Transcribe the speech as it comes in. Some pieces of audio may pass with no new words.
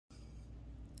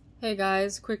Hey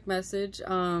guys, quick message.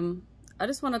 I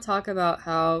just want to talk about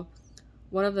how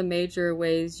one of the major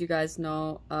ways you guys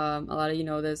know, a lot of you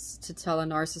know this, to tell a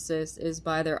narcissist is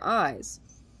by their eyes.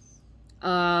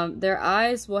 Their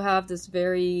eyes will have this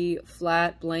very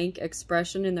flat, blank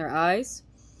expression in their eyes.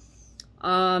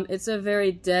 It's a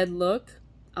very dead look.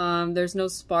 There's no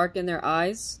spark in their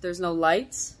eyes. There's no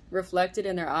light reflected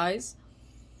in their eyes.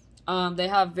 They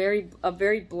have a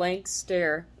very blank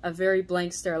stare,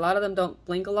 a lot of them don't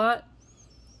blink a lot,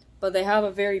 but they have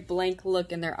a very blank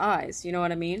look in their eyes. You know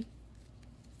what I mean?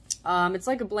 It's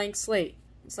like a blank slate.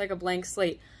 It's like a blank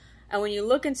slate. And when you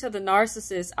look into the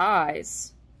narcissist's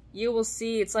eyes, you will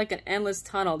see it's like an endless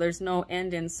tunnel. There's no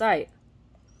end in sight.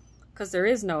 Because there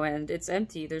is no end. It's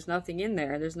empty. There's nothing in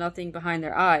there. There's nothing behind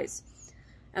their eyes.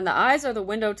 And the eyes are the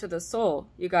window to the soul.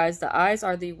 You guys, the eyes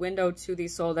are the window to the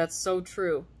soul. That's so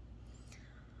true.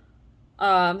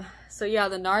 So yeah,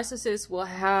 the narcissist will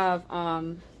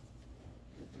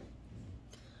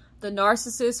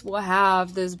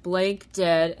have this blank,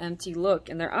 dead, empty look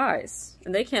in their eyes.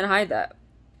 And they can't hide that.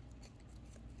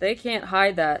 They can't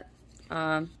hide that.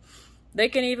 They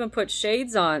can even put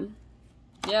shades on.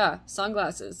 Yeah,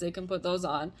 sunglasses. They can put those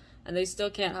on. And they still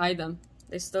can't hide them.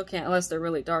 They still can't, unless they're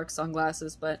really dark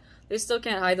sunglasses. But they still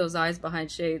can't hide those eyes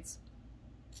behind shades.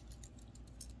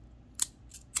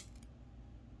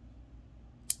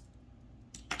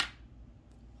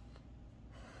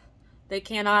 They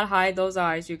cannot hide those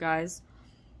eyes, you guys.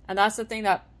 And that's the thing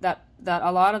that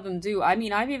a lot of them do. I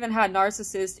mean, I've even had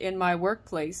narcissists in my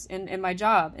workplace, in my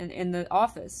job, in the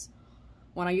office,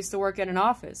 when I used to work in an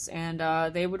office. And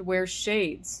they would wear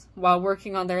shades while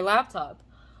working on their laptop.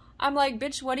 I'm like,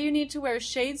 bitch, what do you need to wear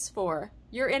shades for?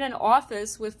 You're in an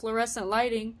office with fluorescent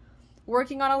lighting,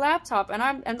 working on a laptop.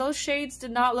 And those shades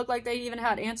did not look like they even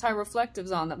had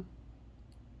anti-reflectives on them.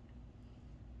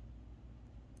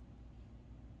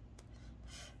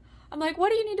 I'm like, what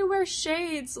do you need to wear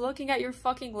shades looking at your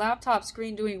fucking laptop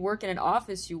screen doing work in an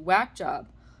office, you whack job?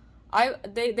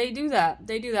 They do that.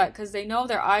 They do that because they know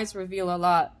their eyes reveal a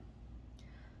lot.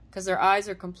 Because their eyes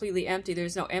are completely empty.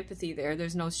 There's no empathy there.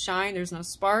 There's no shine. There's no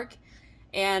spark.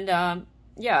 And,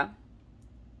 yeah.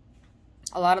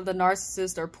 A lot of the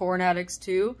narcissists are porn addicts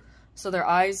too. So their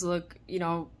eyes look, you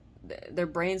know, their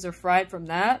brains are fried from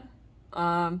that.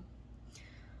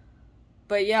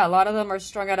 But yeah, a lot of them are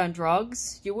strung out on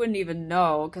drugs. You wouldn't even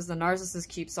know because the narcissist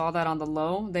keeps all that on the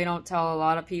low. They don't tell a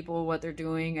lot of people what they're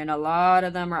doing. And a lot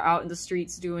of them are out in the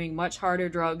streets doing much harder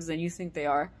drugs than you think they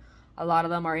are. A lot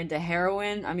of them are into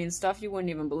heroin. I mean, stuff you wouldn't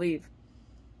even believe.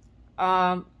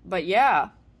 But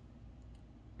yeah.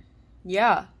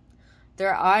 Yeah.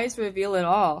 Their eyes reveal it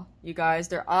all, you guys.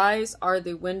 Their eyes are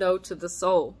the window to the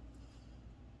soul.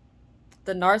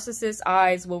 The narcissist's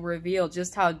eyes will reveal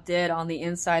just how dead on the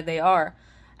inside they are.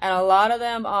 And a lot of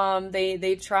them,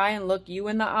 they try and look you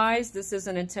in the eyes. This is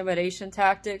an intimidation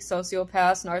tactic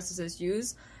sociopaths, narcissists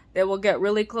use. They will get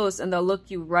really close and they'll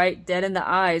look you right dead in the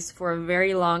eyes for a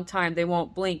very long time. They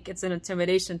won't blink. It's an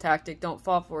intimidation tactic. Don't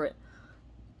fall for it.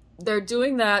 They're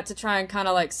doing that to try and kind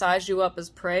of like size you up as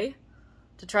prey.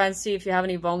 To try and see if you have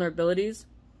any vulnerabilities.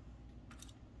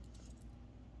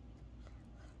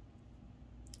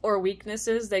 Or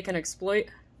weaknesses they can exploit.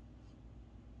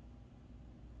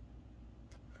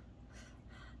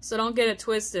 So don't get it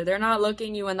twisted. They're not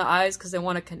looking you in the eyes because they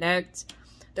want to connect.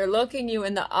 They're looking you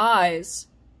in the eyes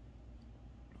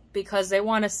because they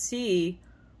want to see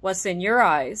what's in your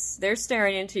eyes. They're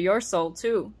staring into your soul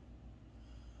too.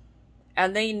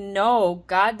 And they know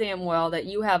goddamn well that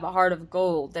you have a heart of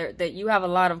gold. That you have a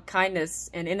lot of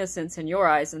kindness and innocence in your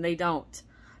eyes, and they don't.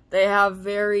 They have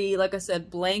very, like I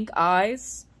said, blank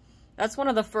eyes. That's one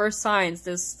of the first signs,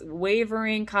 this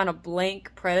wavering, kind of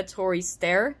blank, predatory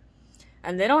stare.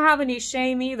 And they don't have any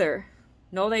shame either.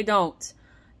 No, they don't.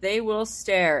 They will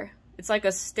stare. It's like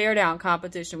a stare-down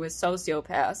competition with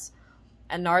sociopaths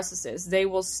and narcissists. They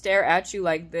will stare at you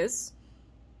like this.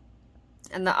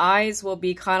 And the eyes will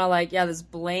be kind of like, yeah, this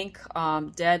blank,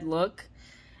 dead look.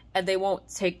 And they won't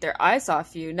take their eyes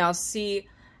off you. Now, see,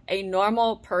 a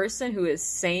normal person who is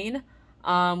sane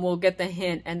will get the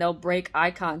hint and they'll break eye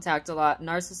contact a lot.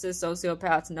 Narcissists,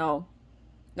 sociopaths, no.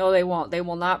 No, they won't. They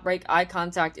will not break eye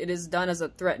contact. It is done as a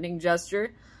threatening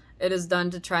gesture. It is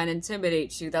done to try and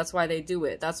intimidate you. That's why they do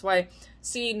it. That's why,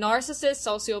 see, narcissists,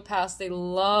 sociopaths, they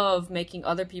love making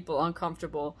other people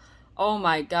uncomfortable. Oh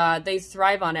my God, they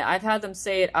thrive on it. I've had them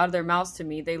say it out of their mouths to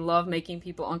me. They love making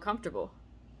people uncomfortable.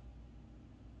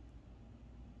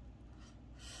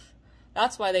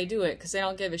 That's why they do it, because they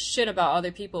don't give a shit about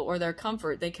other people or their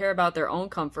comfort. They care about their own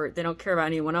comfort. They don't care about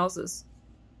anyone else's.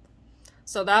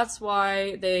 So that's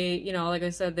why they, you know, like I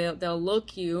said, they'll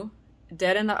look you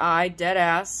dead in the eye, dead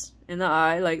ass in the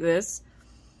eye like this.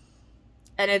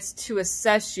 And it's to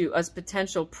assess you as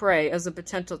potential prey, as a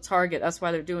potential target. That's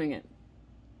why they're doing it.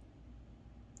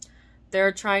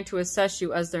 They're trying to assess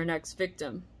you as their next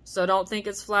victim. So don't think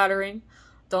it's flattering.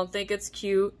 Don't think it's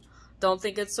cute. Don't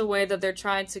think it's a way that they're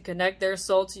trying to connect their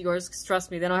soul to yours. Because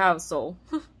trust me, they don't have a soul.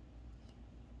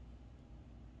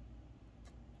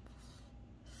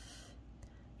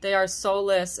 They are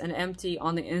soulless and empty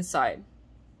on the inside.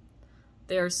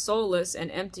 They are soulless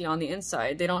and empty on the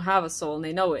inside. They don't have a soul and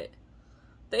they know it.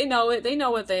 They know it. They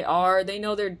know what they are. They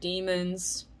know they're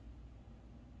demons.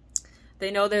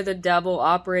 They know they're the devil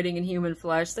operating in human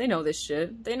flesh. They know this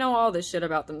shit. They know all this shit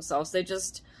about themselves. They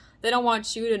don't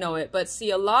want you to know it. But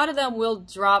see, a lot of them will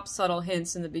drop subtle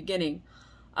hints in the beginning.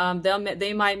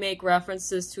 They might make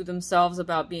references to themselves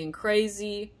about being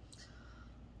crazy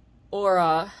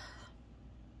or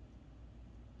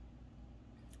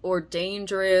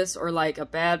dangerous, or like a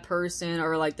bad person,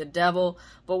 or like the devil.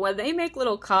 But when they make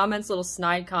little comments, little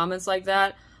snide comments like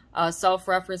that,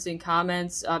 self-referencing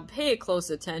comments, pay close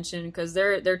attention, because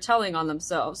they're telling on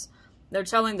themselves. They're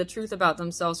telling the truth about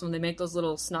themselves when they make those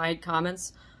little snide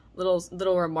comments,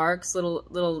 little remarks,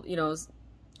 little you know,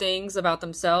 things about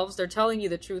themselves. They're telling you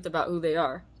the truth about who they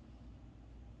are.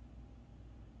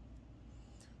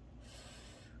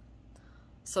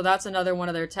 So that's another one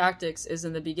of their tactics, is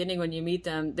in the beginning when you meet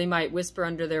them, they might whisper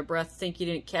under their breath, think you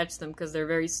didn't catch them, because they're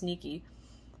very sneaky.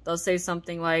 They'll say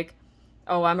something like,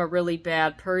 oh, I'm a really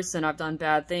bad person, I've done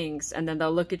bad things. And then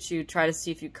they'll look at you, try to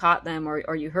see if you caught them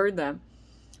or you heard them.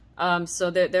 So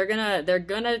they're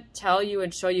gonna tell you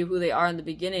and show you who they are in the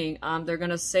beginning. They're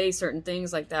gonna say certain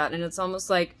things like that. And it's almost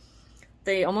like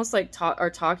they are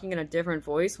talking in a different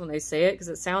voice when they say it, because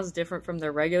it sounds different from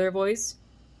their regular voice.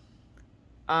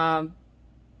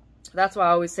 That's why I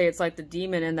always say it's like the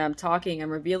demon in them talking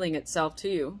and revealing itself to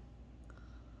you.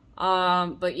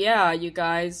 But yeah, you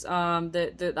guys,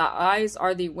 the eyes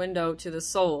are the window to the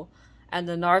soul, and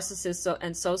the narcissists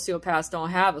and sociopaths don't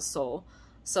have a soul.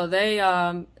 So they,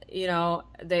 you know,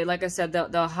 like I said,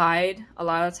 they'll hide a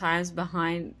lot of times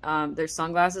behind their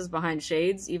sunglasses, behind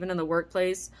shades, even in the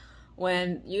workplace.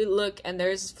 When you look and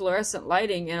there's fluorescent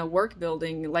lighting in a work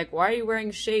building, like, why are you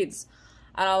wearing shades?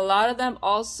 And a lot of them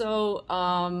also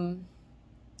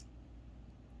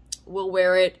will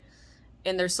wear it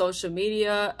in their social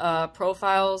media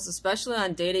profiles, especially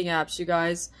on dating apps, you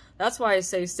guys. That's why I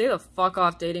say stay the fuck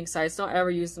off dating sites. Don't ever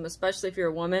use them, especially if you're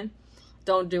a woman.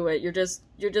 Don't do it. You're just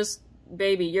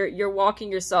baby, you're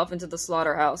walking yourself into the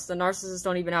slaughterhouse. The narcissists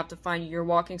don't even have to find you. You're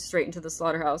walking straight into the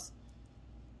slaughterhouse.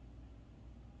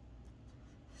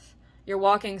 You're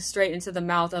walking straight into the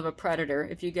mouth of a predator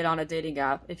if you get on a dating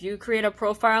app. If you create a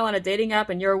profile on a dating app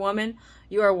and you're a woman,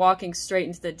 you are walking straight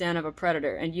into the den of a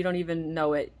predator, and you don't even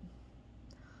know it.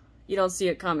 You don't see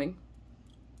it coming.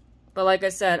 But like I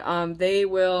said, they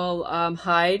will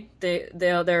hide.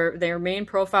 Their main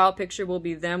profile picture will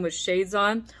be them with shades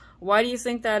on. Why do you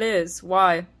think that is?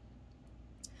 Why?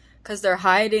 Because they're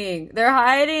hiding. They're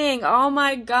hiding. Oh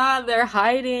my God, they're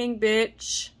hiding,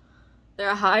 bitch.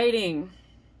 They're hiding.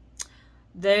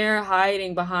 They're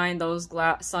hiding behind those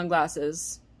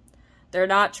sunglasses. They're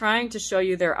not trying to show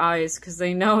you their eyes, because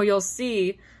they know you'll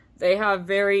see they have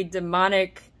very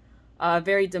demonic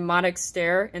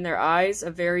stare in their eyes,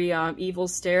 a very evil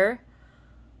stare.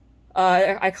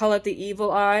 I call it the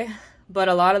evil eye, but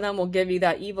a lot of them will give you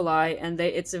that evil eye, and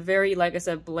it's a very, like I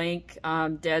said, blank,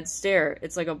 dead stare.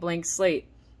 It's like a blank slate.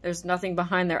 There's nothing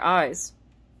behind their eyes.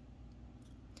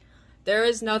 There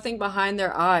is nothing behind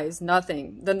their eyes,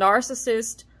 nothing. The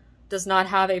narcissist does not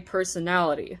have a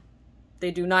personality.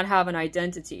 They do not have an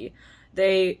identity.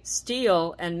 They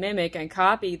steal and mimic and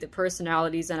copy the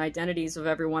personalities and identities of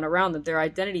everyone around them. They're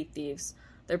identity thieves.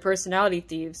 They're personality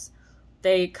thieves.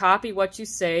 They copy what you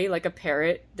say like a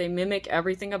parrot. They mimic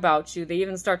everything about you. They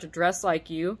even start to dress like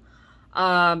you.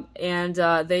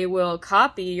 They will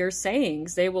copy your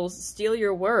sayings. They will steal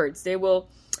your words. They will...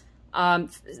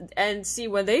 and see,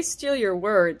 when they steal your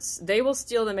words, they will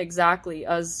steal them exactly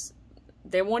as...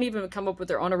 They won't even come up with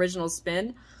their own original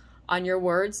spin on your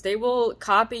words. They will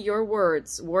copy your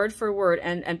words, word for word,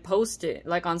 and post it,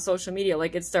 like on social media,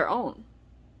 like it's their own.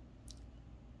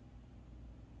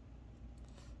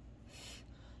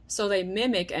 So they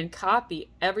mimic and copy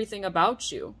everything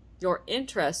about you. Your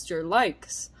interests, your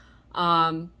likes,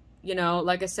 you know,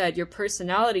 like I said, your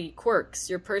personality quirks,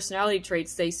 your personality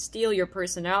traits. They steal your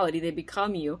personality. They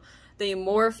become you. They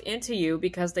morph into you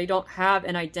because they don't have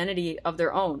an identity of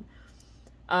their own.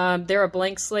 They're a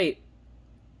blank slate.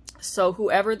 So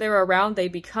whoever they're around, they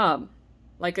become,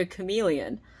 like a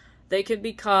chameleon. They can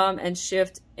become and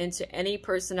shift into any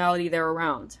personality they're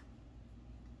around.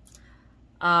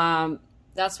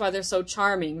 That's why they're so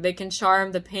charming. They can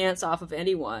charm the pants off of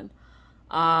anyone.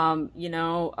 You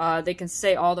know, they can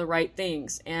say all the right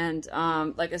things. And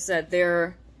like I said,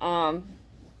 they're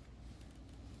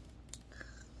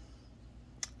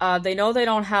they know they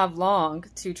don't have long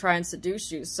to try and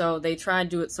seduce you, so they try and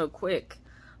do it so quick.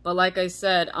 But like I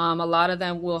said, a lot of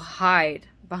them will hide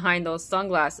behind those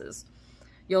sunglasses.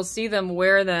 You'll see them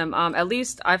wear them. At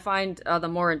least I find the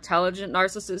more intelligent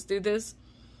narcissists do this.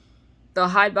 They'll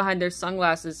hide behind their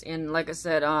sunglasses in, like I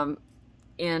said,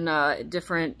 in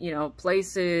different, you know,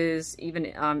 places, even,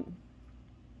 you know,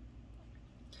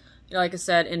 like I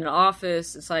said, in an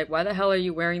office. It's like, why the hell are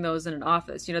you wearing those in an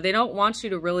office? You know, they don't want you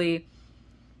to really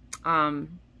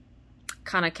kind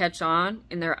of catch on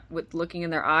with looking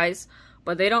in their eyes,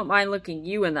 but they don't mind looking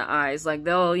you in the eyes. Like,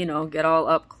 they'll, you know, get all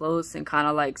up close and kind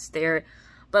of like stare.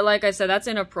 But like I said, that's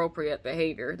inappropriate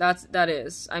behavior. That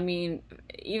is. I mean,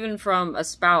 even from a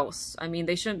spouse. I mean,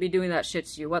 they shouldn't be doing that shit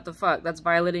to you. What the fuck? That's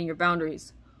violating your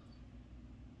boundaries.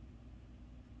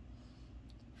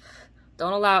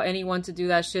 Don't allow anyone to do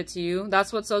that shit to you.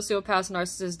 That's what sociopaths,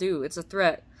 narcissists do. It's a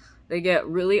threat. They get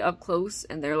really up close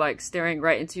and they're like staring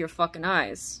right into your fucking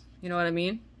eyes. You know what I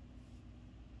mean?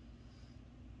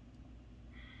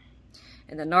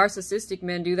 And the narcissistic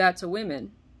men do that to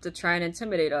women to try and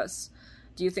intimidate us.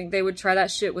 Do you think they would try that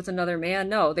shit with another man?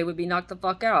 No, they would be knocked the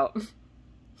fuck out.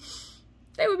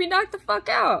 They would be knocked the fuck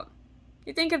out.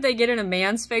 You think if they get in a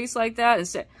man's face like that and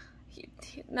say,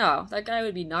 no, that guy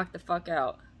would be knocked the fuck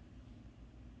out.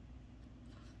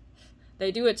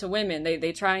 They do it to women.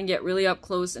 They try and get really up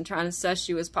close and try and assess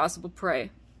you as possible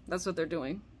prey. That's what they're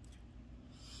doing.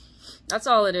 That's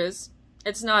all it is.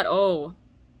 It's not, oh,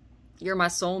 you're my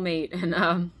soulmate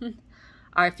and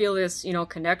I feel this, you know,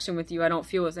 connection with you I don't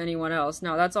feel with anyone else.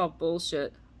 No, that's all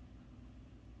bullshit.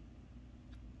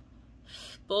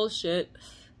 Bullshit.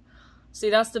 See,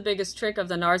 that's the biggest trick of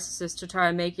the narcissist, to try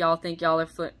and make y'all think y'all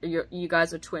are you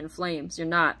guys are twin flames. You're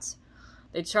not.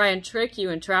 They try and trick you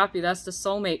and trap you. That's the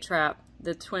soulmate trap,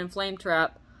 the twin flame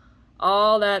trap.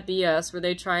 All that BS where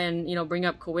they try and, you know, bring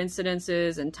up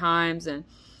coincidences and times and,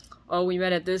 oh, we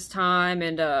met at this time,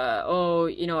 and, oh,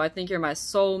 you know, I think you're my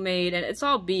soulmate, and it's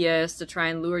all BS to try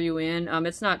and lure you in.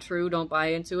 It's not true. Don't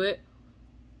buy into it.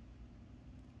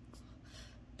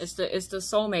 It's the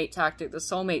soulmate tactic, the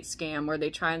soulmate scam, where they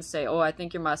try and say, oh, I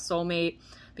think you're my soulmate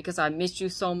because I missed you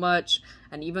so much,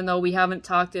 and even though we haven't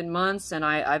talked in months, and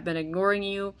I've been ignoring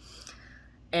you,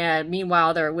 and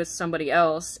meanwhile they're with somebody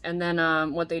else, and then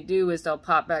what they do is they'll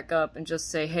pop back up and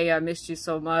just say, hey, I missed you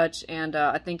so much, and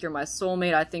I think you're my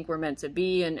soulmate, I think we're meant to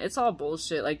be, and it's all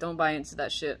bullshit. Like, don't buy into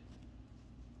that shit.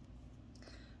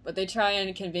 But they try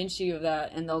and convince you of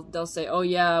that, and they'll say, oh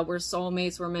yeah, we're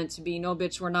soulmates, we're meant to be. No,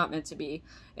 bitch, we're not meant to be.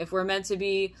 If we're meant to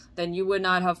be, then you would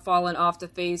not have fallen off the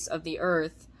face of the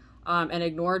earth and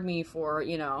ignored me for,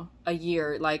 you know, a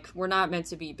year. Like, we're not meant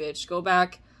to be, bitch. Go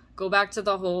back to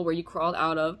the hole where you crawled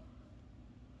out of.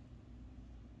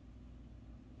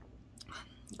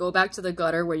 Go back to the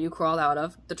gutter where you crawled out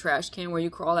of, the trash can where you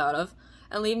crawled out of,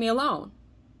 and leave me alone.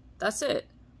 That's it.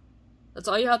 That's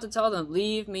all you have to tell them.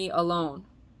 Leave me alone.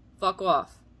 Fuck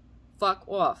off. Fuck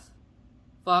off.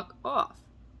 Fuck off.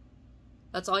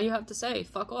 That's all you have to say.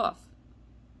 Fuck off.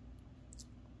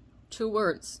 2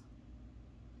 words.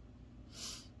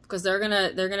 Because they're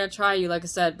gonna try you, like I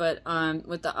said, but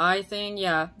with the eye thing,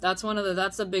 yeah, that's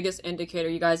the biggest indicator,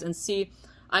 you guys. And see,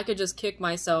 I could just kick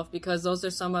myself because those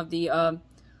are some of the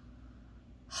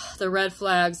red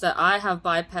flags that I have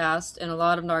bypassed in a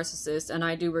lot of narcissists, and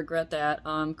I do regret that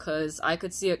because I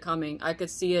could see it coming. I could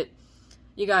see it,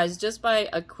 you guys, just by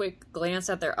a quick glance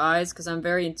at their eyes, because I'm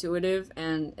very intuitive,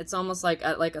 and it's almost like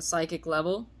at like a psychic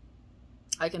level.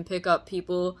 I can pick up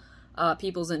people's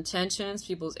intentions,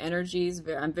 people's energies.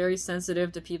 I'm very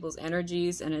sensitive to people's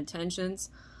energies and intentions,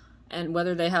 and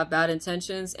whether they have bad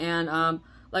intentions. And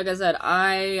like I said,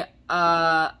 I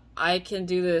can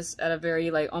do this at a very,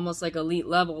 like, almost like elite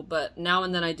level, but now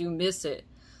and then I do miss it.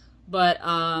 But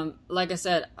like I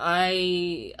said,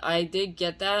 I did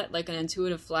get that, like an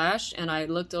intuitive flash, and I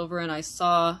looked over and I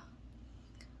saw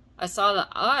the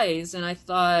eyes, and I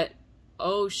thought,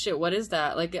 oh shit, what is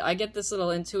that? Like, I get this little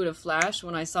intuitive flash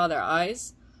when I saw their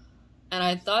eyes, and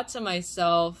I thought to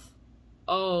myself,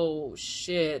 oh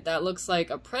shit, that looks like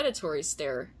a predatory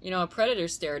stare. You know, a predator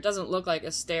stare. It doesn't look like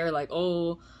a stare like,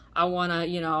 oh, I wanna,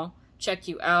 you know, check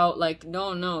you out. Like,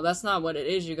 no, that's not what it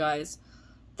is, you guys.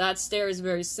 That stare is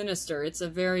very sinister. It's a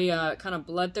very kind of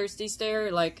bloodthirsty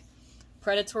stare, like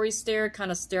predatory stare, kind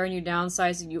of staring you down,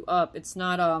 sizing you up. It's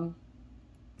not, and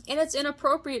it's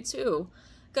inappropriate too.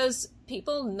 Because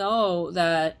people know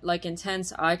that, like,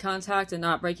 intense eye contact and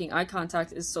not breaking eye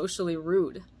contact is socially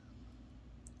rude.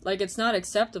 Like, it's not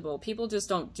acceptable. People just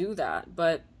don't do that.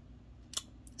 But,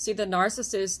 see, the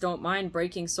narcissists don't mind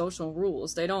breaking social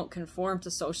rules. They don't conform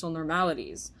to social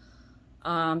normalities.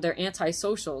 They're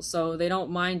antisocial, so they don't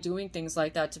mind doing things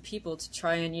like that to people to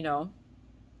try and, you know,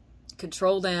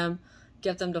 control them,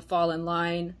 get them to fall in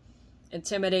line,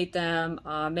 intimidate them,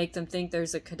 make them think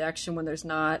there's a connection when there's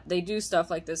not. They do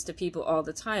stuff like this to people all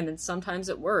the time, and sometimes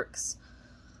it works.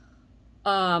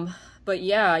 But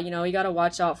yeah, you know, you got to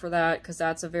watch out for that, because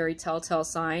that's a very telltale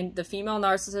sign. The female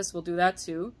narcissist will do that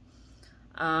too.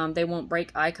 They won't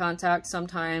break eye contact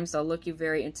sometimes. They'll look you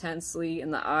very intensely in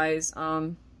the eyes.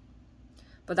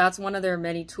 But that's one of their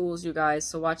many tools, you guys,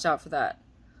 so watch out for that.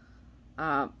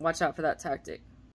 Watch out for that tactic.